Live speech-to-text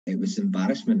it was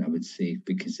embarrassment, I would say,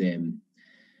 because you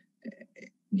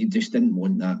just didn't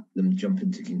want them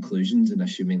jumping to conclusions and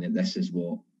assuming that this is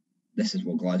what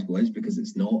Glasgow is, because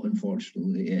it's not.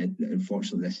 Unfortunately,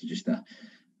 this is just a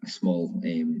small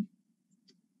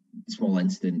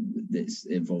incident that's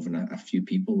involving a few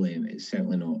people. It's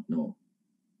certainly not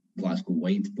Glasgow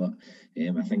wide, but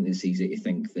I think it's easy to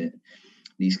think that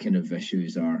these kind of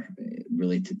issues are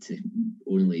related to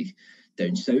only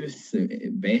down south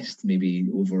at best, maybe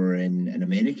over in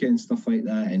America and stuff like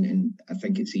that. And I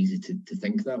think it's easy to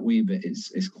think that way, but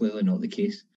it's clearly not the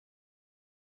case.